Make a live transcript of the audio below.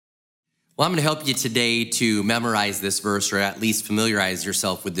Well, I'm going to help you today to memorize this verse, or at least familiarize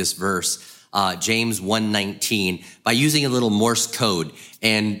yourself with this verse, James 1:19, by using a little Morse code.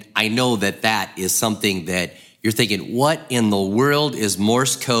 And I know that that is something that you're thinking, what in the world is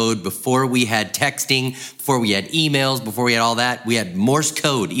Morse code? Before we had texting, before we had emails, before we had all that, we had Morse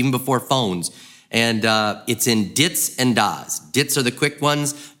code, even before phones. And it's in dits and das. Dits are the quick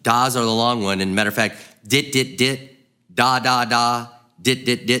ones, das are the long one. And matter of fact, dit, dit, dit, da, da, da, dit,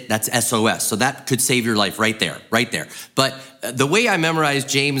 dit, dit, that's SOS. So that could save your life right there. But the way I memorized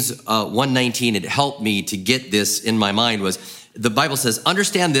James 1:19, it helped me to get this in my mind was, the Bible says,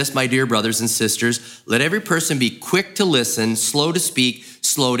 understand this, my dear brothers and sisters, let every person be quick to listen, slow to speak,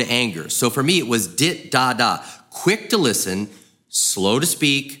 slow to anger. So for me, it was dit, da, da, quick to listen, slow to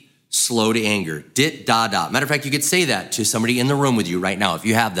speak, slow to anger, dit, da, da. Matter of fact, you could say that to somebody in the room with you right now, if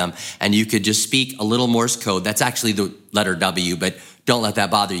you have them, and you could just speak a little Morse code. That's actually the letter W, but don't let that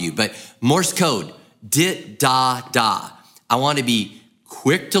bother you. But Morse code, dit, da, da. I want to be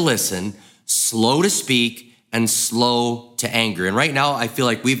quick to listen, slow to speak, and slow to anger. And right now, I feel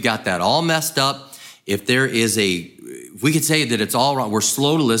like we've got that all messed up. If we could say that it's all wrong. We're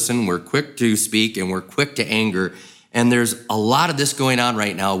slow to listen, we're quick to speak, and we're quick to anger. And there's a lot of this going on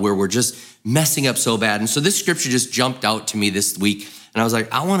right now where we're just messing up so bad. And so this scripture just jumped out to me this week. And I was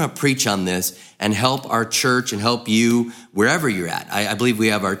like, I want to preach on this and help our church and help you wherever you're at. I believe we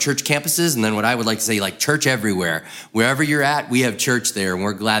have our church campuses, and then what I would like to say, like church everywhere. Wherever you're at, we have church there, and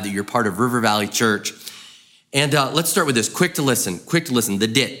we're glad that you're part of River Valley Church. And let's start with this, quick to listen, the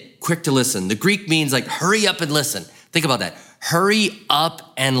dit, quick to listen. The Greek means like hurry up and listen. Think about that, hurry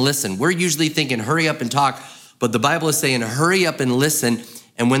up and listen. We're usually thinking hurry up and talk, but the Bible is saying hurry up and listen.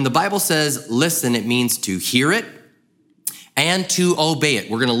 And when the Bible says listen, it means to hear it and to obey it.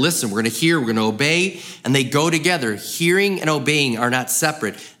 We're gonna listen, we're gonna hear, we're gonna obey, and they go together. Hearing and obeying are not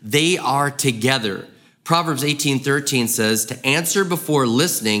separate, they are together. Proverbs 18:13 says, to answer before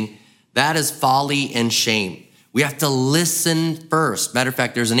listening, that is folly and shame. We have to listen first. Matter of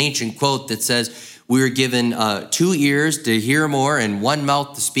fact, there's an ancient quote that says, we were given 2 ears to hear more and 1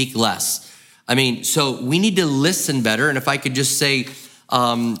 mouth to speak less. I mean, so we need to listen better. And if I could just say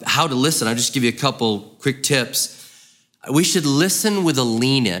how to listen, I'll just give you a couple quick tips. We should listen with a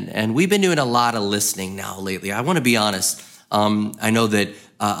lean in. And we've been doing a lot of listening now lately. I want to be honest. I know that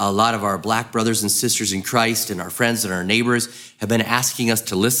a lot of our black brothers and sisters in Christ and our friends and our neighbors have been asking us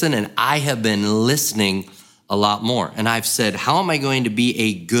to listen, and I have been listening a lot more. And I've said, how am I going to be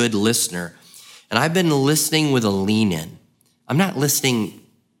a good listener? And I've been listening with a lean in. I'm not listening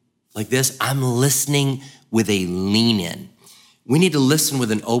like this. I'm listening with a lean in. We need to listen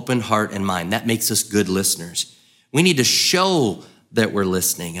with an open heart and mind. That makes us good listeners. We need to show that we're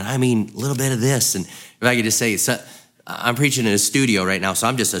listening. And I mean, a little bit of this. And if I could just say, I'm preaching in a studio right now, so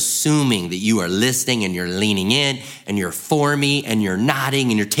I'm just assuming that you are listening and you're leaning in and you're for me and you're nodding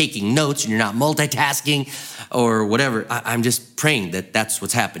and you're taking notes and you're not multitasking or whatever. I'm just praying that that's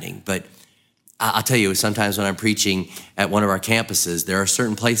what's happening. But I'll tell you, sometimes when I'm preaching at one of our campuses, there are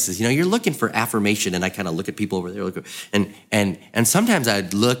certain places, you're looking for affirmation, and I kind of look at people over there, and sometimes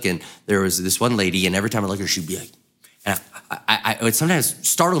I'd look, and there was this one lady, and every time I look at her, she'd be like, and it would sometimes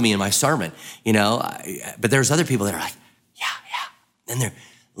startle me in my sermon, but there's other people that are like, yeah. And they're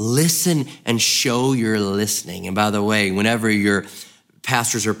listen and show you're listening. And by the way, whenever your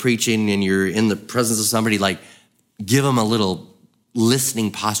pastors are preaching and you're in the presence of somebody, like give them a little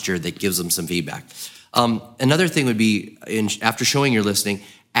listening posture that gives them some feedback. Another thing would be, after showing you're listening,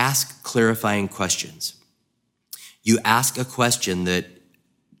 ask clarifying questions. You ask a question that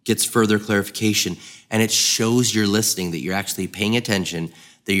gets further clarification, and it shows you're listening, that you're actually paying attention,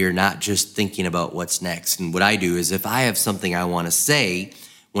 that you're not just thinking about what's next. And what I do is, if I have something I want to say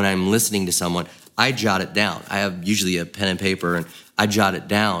when I'm listening to someone, I jot it down. I have usually a pen and paper, and I jot it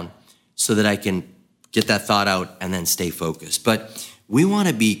down so that I can get that thought out and then stay focused. But we want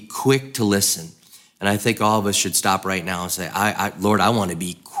to be quick to listen. And I think all of us should stop right now and say, Lord, I want to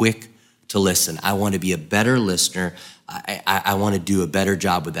be quick to listen. I want to be a better listener. I want to do a better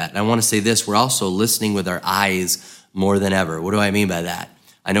job with that. And I want to say this, we're also listening with our eyes more than ever. What do I mean by that?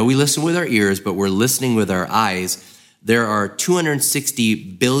 I know we listen with our ears, but we're listening with our eyes. There are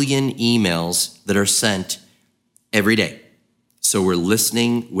 260 billion emails that are sent every day. So we're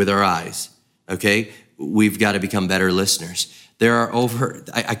listening with our eyes, okay? We've got to become better listeners. There are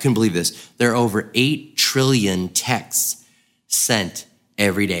I couldn't believe this, there are over 8 trillion texts sent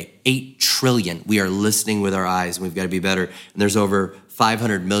every day. 8 trillion. We are listening with our eyes, and we've got to be better. And there's over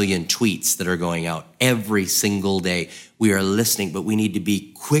 500 million tweets that are going out every single day. We are listening, but we need to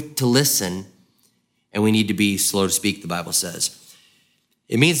be quick to listen, and we need to be slow to speak, the Bible says.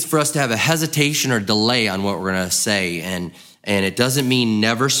 It means for us to have a hesitation or delay on what we're going to say. And it doesn't mean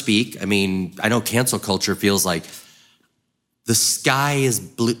never speak. I mean, I know cancel culture feels like the sky is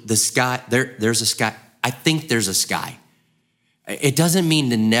blue. The sky, there's a sky. I think there's a sky. It doesn't mean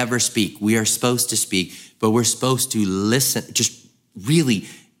to never speak. We are supposed to speak, but we're supposed to listen. Just really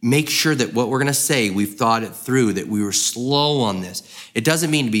make sure that what we're going to say, we've thought it through, that we were slow on this. It doesn't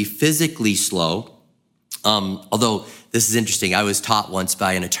mean to be physically slow. Although this is interesting. I was taught once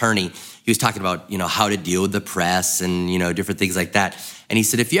by an attorney. He was talking about, how to deal with the press and, different things like that. And he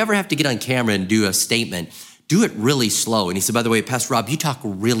said, if you ever have to get on camera and do a statement, do it really slow. And he said, by the way, Pastor Rob, you talk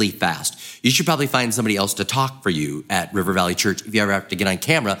really fast. You should probably find somebody else to talk for you at River Valley Church if you ever have to get on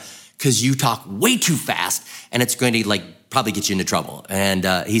camera, because you talk way too fast and it's going to probably get you into trouble.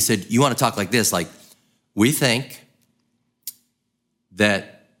 And he said, you want to talk like this, we think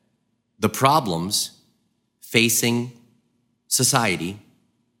that the problems facing society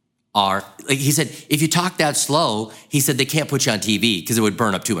are, he said, if you talk that slow, he said they can't put you on TV because it would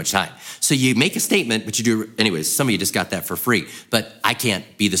burn up too much time. So you make a statement, but you do, anyways, some of you just got that for free, but I can't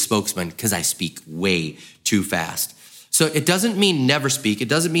be the spokesman because I speak way too fast. So it doesn't mean never speak. It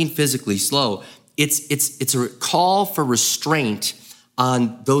doesn't mean physically slow. It's a call for restraint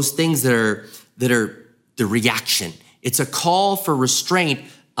on those things that are the reaction. It's a call for restraint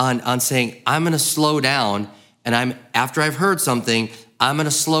on saying, I'm going to slow down. And after I've heard something, I'm going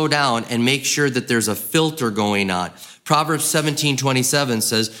to slow down and make sure that there's a filter going on. Proverbs 17:27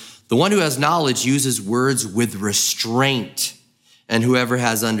 says, the one who has knowledge uses words with restraint, and whoever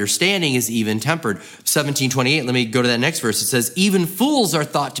has understanding is even-tempered. 17:28, let me go to that next verse. It says, even fools are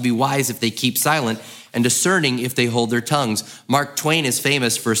thought to be wise if they keep silent, and discerning if they hold their tongues. Mark Twain is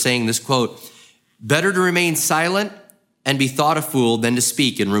famous for saying this quote, better to remain silent and be thought a fool than to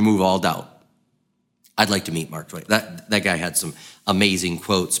speak and remove all doubt. I'd like to meet Mark Twain. That guy had some amazing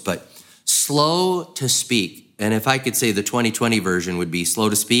quotes, but slow to speak. And if I could say the 2020 version would be slow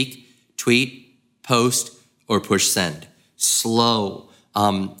to speak, tweet, post, or push send. Slow.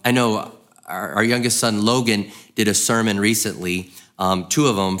 I know our youngest son, Logan, did a sermon recently, 2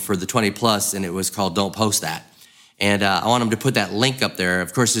 of them for the 20 plus, and it was called Don't Post That. And I want him to put that link up there.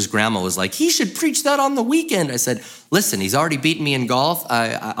 Of course, his grandma was like, he should preach that on the weekend. I said, listen, he's already beaten me in golf.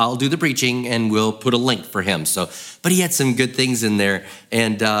 I'll do the preaching and we'll put a link for him. So, but he had some good things in there.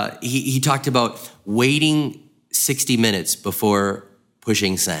 And he talked about waiting 60 minutes before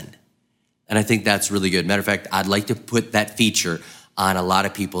pushing send. And I think that's really good. Matter of fact, I'd like to put that feature on a lot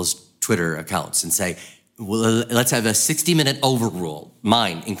of people's Twitter accounts and say, well, let's have a 60-minute overrule,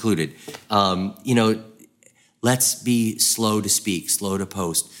 mine included. Let's be slow to speak, slow to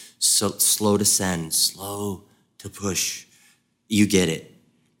post, slow to send, slow to push. You get it.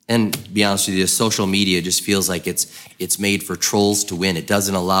 And to be honest with you, social media just feels like it's made for trolls to win. It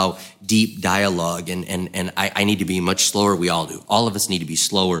doesn't allow deep dialogue, and I need to be much slower. We all do. All of us need to be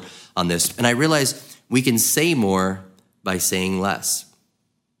slower on this. And I realize we can say more by saying less.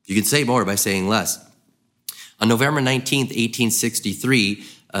 You can say more by saying less. On November 19th, 1863,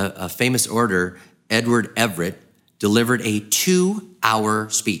 a famous orator, Edward Everett, delivered a 2-hour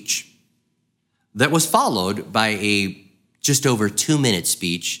speech that was followed by a just over 2-minute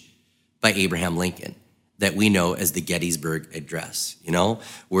speech by Abraham Lincoln that we know as the Gettysburg Address,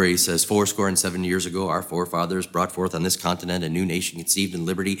 where he says, 70 years ago, our forefathers brought forth on this continent a new nation conceived in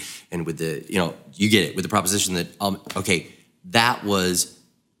liberty. And with the, you get it, with the proposition that, that was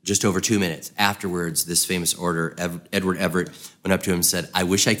just over 2 minutes. Afterwards, this famous orator, Edward Everett, went up to him and said, I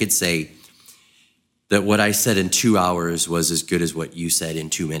wish I could say that what I said in 2 hours was as good as what you said in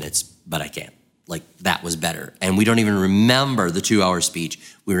 2 minutes, but I can't. That was better. And we don't even remember the 2-hour speech.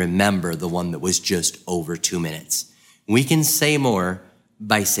 We remember the one that was just over 2 minutes. We can say more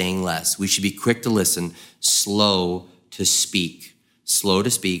by saying less. We should be quick to listen, slow to speak. Slow to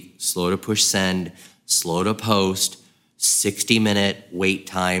speak, slow to push send, slow to post, 60-minute wait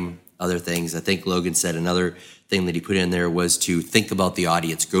time, other things. I think Logan said another thing that he put in there was to think about the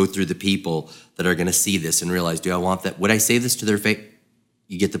audience, go through the people that are going to see this and realize, do I want that? Would I say this to their face?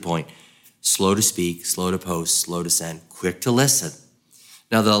 You get the point. Slow to speak, slow to post, slow to send, quick to listen.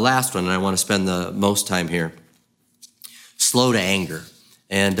 Now the last one, and I want to spend the most time here, slow to anger.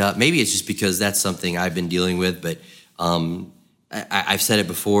 And maybe it's just because that's something I've been dealing with, but I've said it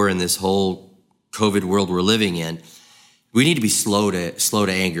before in this whole COVID world we're living in. We need to be slow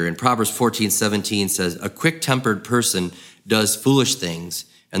to anger. And Proverbs 14:17 says, a quick-tempered person does foolish things,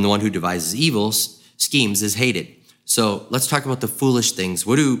 and the one who devises evil schemes is hated. So let's talk about the foolish things.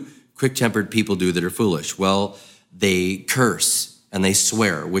 What do quick-tempered people do that are foolish? Well, they curse and they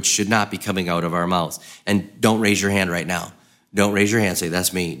swear, which should not be coming out of our mouths. And don't raise your hand right now. Don't raise your hand. Say,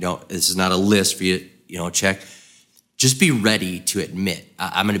 that's me. No, this is not a list for you, check. Just be ready to admit.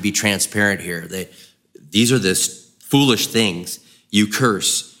 I'm going to be transparent here. These are the foolish things. You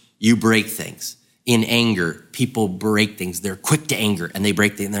curse. You break things. In anger, people break things. They're quick to anger, and they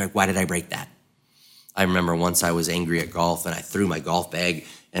break things. And they're like, why did I break that? I remember once I was angry at golf, and I threw my golf bag,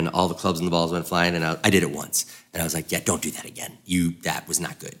 and all the clubs and the balls went flying, and I did it once. And I was like, yeah, don't do that again. That was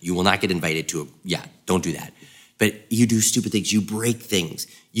not good. You will not get invited to don't do that. But you do stupid things. You break things.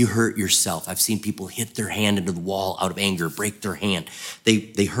 You hurt yourself. I've seen people hit their hand into the wall out of anger, break their hand.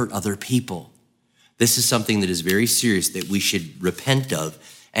 They hurt other people. This is something that is very serious that we should repent of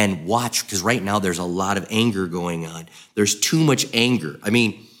and watch, because right now there's a lot of anger going on. There's too much anger. I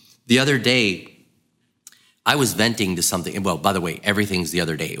mean, the other day, I was venting to something. Well, by the way, everything's the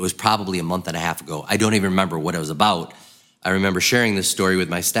other day. It was probably a month and a half ago. I don't even remember what it was about. I remember sharing this story with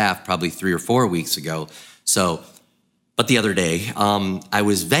my staff probably 3 or 4 weeks ago. But the other day, I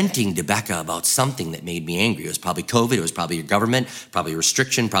was venting to Becca about something that made me angry. It was probably COVID. It was probably your government, probably a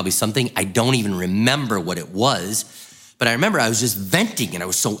restriction, probably something. I don't even remember what it was. But I remember I was just venting, and I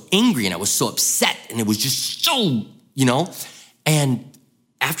was so angry, and I was so upset, and it was just so, And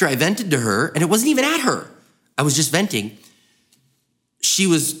after I vented to her, and it wasn't even at her, I was just venting. She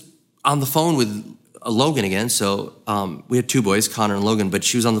was on the phone with Logan again. So we had 2 boys, Connor and Logan, but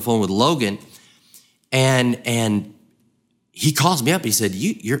she was on the phone with Logan. And he calls me up. He said,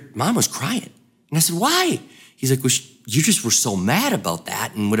 your mom was crying. And I said, why? He's like, well, you just were so mad about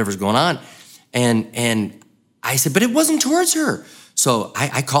that and whatever's going on. And I said, but it wasn't towards her. So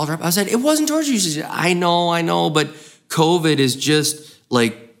I called her up. I said, it wasn't towards you. She said, I know, but COVID is just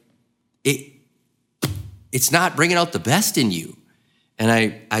like, it's not bringing out the best in you. And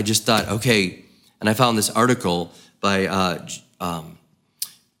I just thought, okay. And I found this article by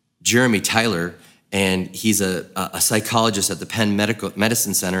Jeremy Tyler, and he's a psychologist at the Penn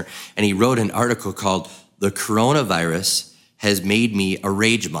Medicine Center, and he wrote an article called "The Coronavirus Has Made Me a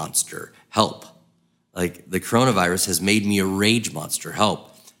Rage Monster. Help." Like, the coronavirus has made me a rage monster.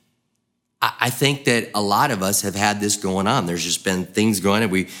 Help. I think that a lot of us have had this going on. There's just been things going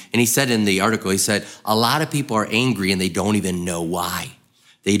on. And he said in the article, he said, a lot of people are angry and they don't even know why.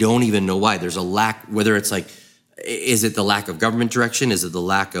 They don't even know why. There's a lack, whether it's like, is it the lack of government direction? Is it the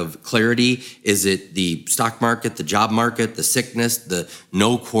lack of clarity? Is it the stock market, the job market, the sickness, the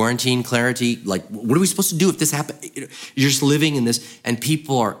no quarantine clarity? Like, what are we supposed to do if this happens? You're just living in this, and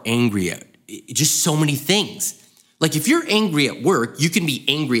people are angry at just so many things. Like, if you're angry at work, you can be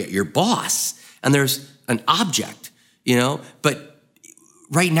angry at your boss, and there's an object, But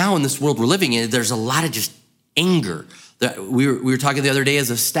right now in this world we're living in, there's a lot of just anger. We were talking the other day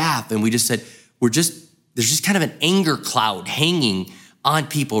as a staff, and we just said, there's just kind of an anger cloud hanging on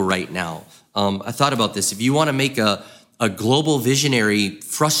people right now. I thought about this. If you want to make a global visionary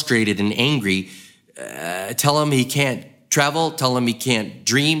frustrated and angry, tell him he can't travel, tell him he can't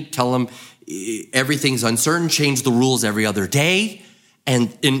dream, tell him everything's uncertain, change the rules every other day,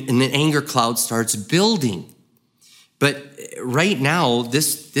 and an anger cloud starts building. But right now,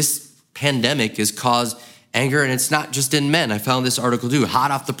 this pandemic has caused anger, and it's not just in men. I found this article too,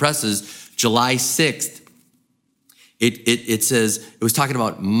 hot off the presses, July 6th. It says, it was talking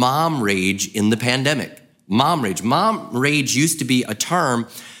about mom rage in the pandemic. Mom rage. Mom rage used to be a term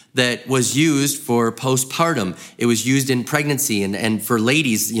that was used for postpartum. It was used in pregnancy and for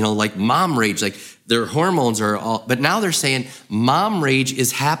ladies, like mom rage, like their hormones are all, but now they're saying mom rage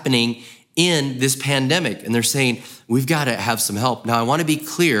is happening in this pandemic. And they're saying, we've got to have some help. Now, I want to be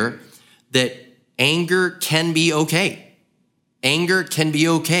clear that anger can be okay. Anger can be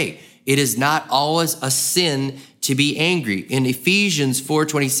okay. It is not always a sin to be angry. In Ephesians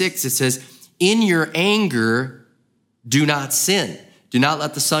 4:26, it says, in your anger, do not sin. Do not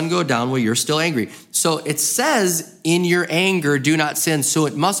let the sun go down while you're still angry. So it says, in your anger, do not sin. So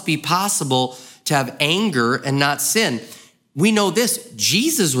it must be possible to have anger and not sin. We know this,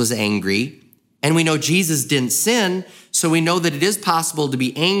 Jesus was angry, and we know Jesus didn't sin. So we know that it is possible to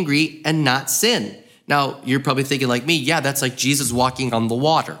be angry and not sin. Now, you're probably thinking like me, yeah, that's like Jesus walking on the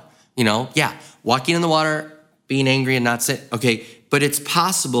water. Walking in the water, being angry and not sin. Okay, but it's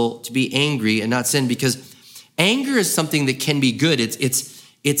possible to be angry and not sin, because anger is something that can be good. It's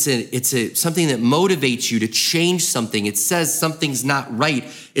something that motivates you to change something. It says something's not right.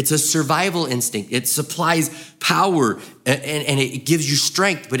 It's a survival instinct. It supplies power and it gives you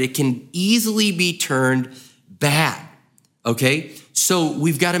strength, but it can easily be turned bad. Okay, so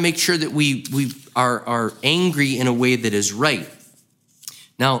we've got to make sure that we are angry in a way that is right.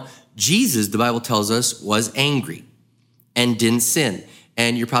 Now, Jesus, the Bible tells us, was angry and didn't sin.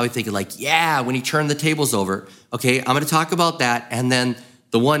 And you're probably thinking like, yeah, when he turned the tables over. Okay, I'm going to talk about that, and then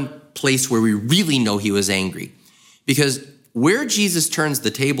the one place where we really know he was angry. Because where Jesus turns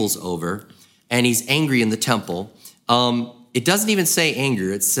the tables over and he's angry in the temple, it doesn't even say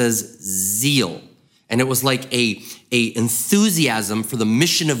anger, it says zeal. And it was like a enthusiasm for the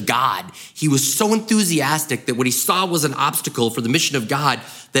mission of God. He was so enthusiastic that what he saw was an obstacle for the mission of God,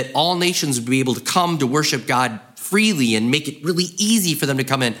 that all nations would be able to come to worship God freely and make it really easy for them to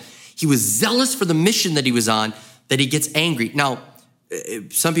come in. He was zealous for the mission that he was on, that he gets angry. Now,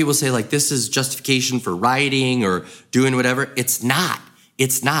 some people say like this is justification for rioting or doing whatever. It's not.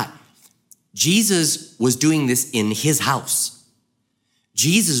 It's not. Jesus was doing this in his house.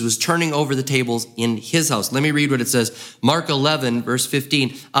 Jesus was turning over the tables in his house. Let me read what it says. Mark 11, verse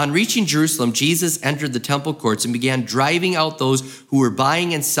 15. On reaching Jerusalem, Jesus entered the temple courts and began driving out those who were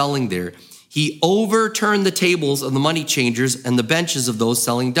buying and selling there. He overturned the tables of the money changers and the benches of those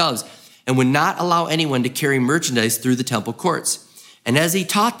selling doves, and would not allow anyone to carry merchandise through the temple courts. And as he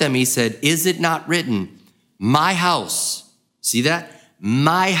taught them, he said, is it not written, my house, see that?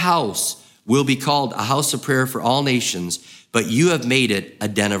 My house will be called a house of prayer for all nations, but you have made it a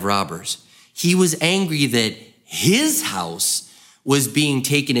den of robbers. He was angry that his house was being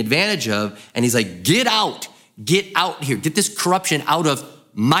taken advantage of, and he's like, get out here, get this corruption out of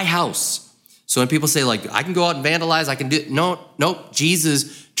my house. So when people say like, I can go out and vandalize, I can do, no,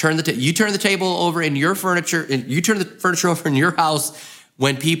 Jesus you turn the table over in your furniture, and you turn the furniture over in your house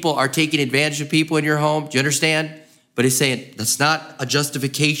when people are taking advantage of people in your home. Do you understand? But he's saying that's not a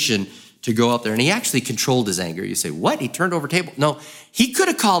justification to go out there. And he actually controlled his anger. You say, what? He turned over table? No, he could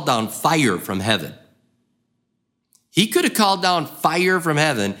have called down fire from heaven. He could have called down fire from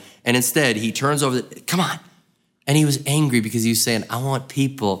heaven, and instead he turns over come on. And he was angry because he was saying, I want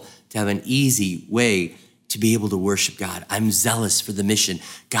people to have an easy way to be able to worship God. I'm zealous for the mission.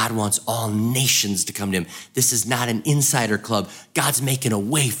 God wants all nations to come to him. This is not an insider club. God's making a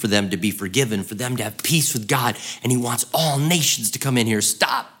way for them to be forgiven, for them to have peace with God, and he wants all nations to come in here.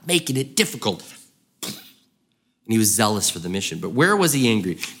 Stop making it difficult. And he was zealous for the mission. But where was he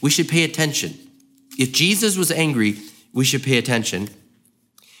angry? We should pay attention. If Jesus was angry, we should pay attention.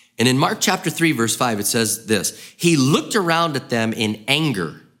 And in Mark chapter 3, verse 5, it says this, he looked around at them in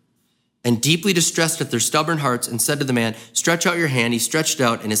anger and deeply distressed at their stubborn hearts, and said to the man, stretch out your hand. He stretched it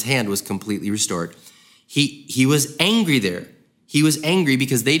out, and his hand was completely restored. He was angry there. He was angry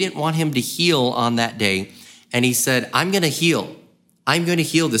because they didn't want him to heal on that day. And he said, I'm going to heal. I'm going to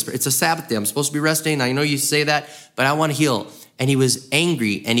heal this. It's a Sabbath day. I'm supposed to be resting. I know you say that, but I want to heal. And he was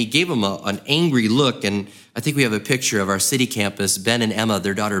angry, and he gave him an angry look. And I think we have a picture of our city campus, Ben and Emma,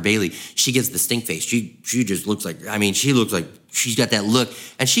 their daughter Bailey. She gets the stink face. She just looks like, she looks like she's got that look.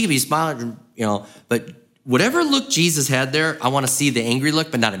 And she could be smiling, but whatever look Jesus had there, I want to see the angry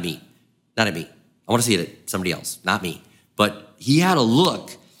look, but not at me. Not at me. I want to see it at somebody else, not me. But he had a look,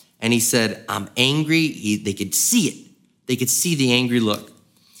 and he said, I'm angry. They could see it. They could see the angry look.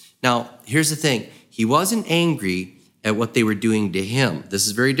 Now, here's the thing. He wasn't angry at what they were doing to him. This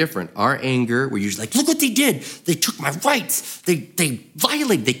is very different. Our anger, we're usually like, look what they did. They took my rights. They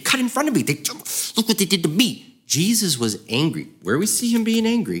violated, they cut in front of me. Look what they did to me. Jesus was angry. Where we see him being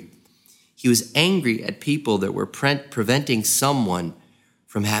angry, he was angry at people that were preventing someone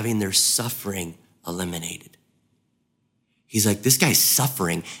from having their suffering eliminated. He's like, this guy's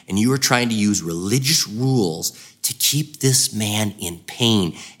suffering, and you are trying to use religious rules to keep this man in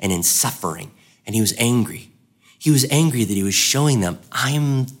pain and in suffering. And he was angry. He was angry that he was showing them,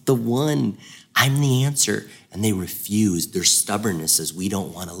 I'm the one, I'm the answer. And they refused. Their stubbornness says, we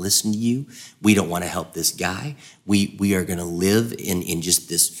don't want to listen to you. We don't want to help this guy. We are going to live in just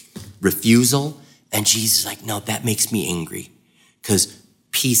this refusal. And Jesus is like, no, that makes me angry because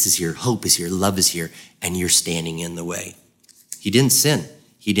peace is here, hope is here, love is here, and you're standing in the way. He didn't sin.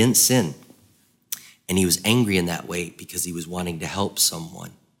 He didn't sin. And he was angry in that way because he was wanting to help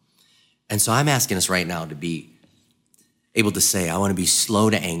someone. And so I'm asking us right now to be able to say, I want to be slow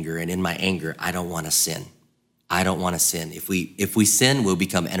to anger, and in my anger, I don't want to sin. I don't want to sin. If we sin, we'll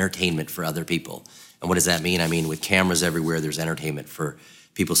become entertainment for other people. And what does that mean? I mean, with cameras everywhere, there's entertainment for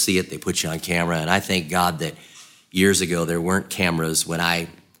people see it, they put you on camera. And I thank God that years ago, there weren't cameras when I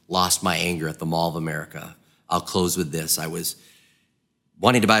lost my anger at the Mall of America. I'll close with this. I was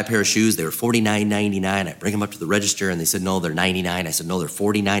wanting to buy a pair of shoes. They were $49.99. I bring them up to the register, and they said, no, they're $99. I said, no, they're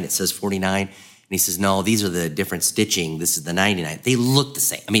 $49. It says $49. And he says, no, these are the different stitching. This is the $99. They look the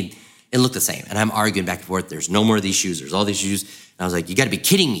same. I mean, it looked the same. And I'm arguing back and forth. There's no more of these shoes. There's all these shoes. And I was like, you got to be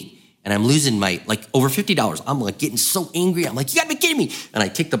kidding me. And I'm losing over $50. I'm like getting so angry. I'm like, you got to be kidding me. And I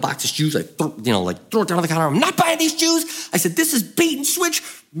take the box of shoes. I throw it down on the counter. I'm not buying these shoes. I said, this is bait and switch.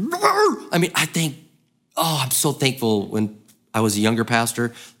 I mean, I think Oh, I'm so thankful when I was a younger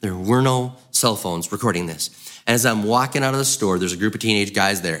pastor, there were no cell phones recording this. And as I'm walking out of the store, there's a group of teenage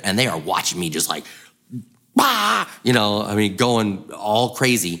guys there, and they are watching me just like, bah, going all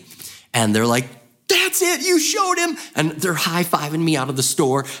crazy. And they're like, that's it, you showed him. And they're high-fiving me out of the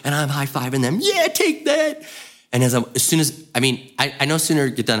store, and I'm high-fiving them. Yeah, take that. And I no sooner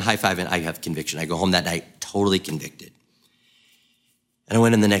get done high-fiving, I have conviction. I go home that night totally convicted. And I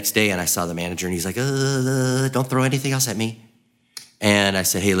went in the next day, and I saw the manager, and he's like, don't throw anything else at me. And I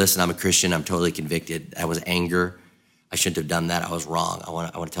said, hey, listen, I'm a Christian. I'm totally convicted. That was anger. I shouldn't have done that. I was wrong. I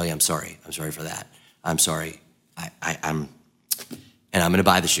want to tell you I'm sorry. I'm sorry for that. I'm sorry. And I'm going to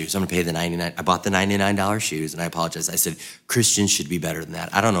buy the shoes. I'm going to pay the $99. I bought the $99 shoes, and I apologize. I said, Christians should be better than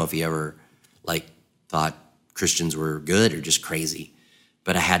that. I don't know if he ever, thought Christians were good or just crazy,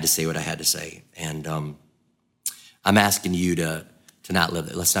 but I had to say what I had to say. And I'm asking you to not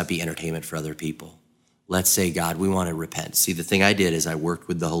live. Let's not be entertainment for other people. Let's say, God, we want to repent. See, the thing I did is I worked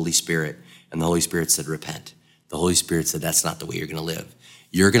with the Holy Spirit, and the Holy Spirit said, repent. The Holy Spirit said, that's not the way you're going to live.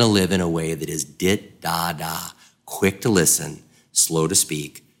 You're going to live in a way that is dit-da-da, quick to listen, slow to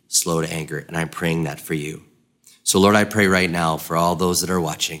speak, slow to anger, and I'm praying that for you. So, Lord, I pray right now for all those that are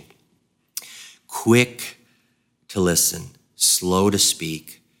watching, quick to listen, slow to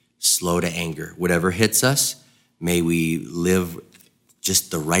speak, slow to anger. Whatever hits us, may we live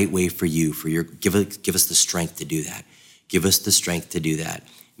just the right way for you, give us the strength to do that. Give us the strength to do that.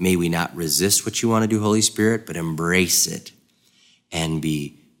 May we not resist what you want to do, Holy Spirit, but embrace it and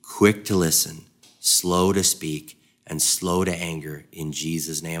be quick to listen, slow to speak, and slow to anger. In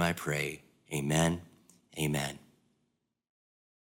Jesus' name I pray. Amen. Amen.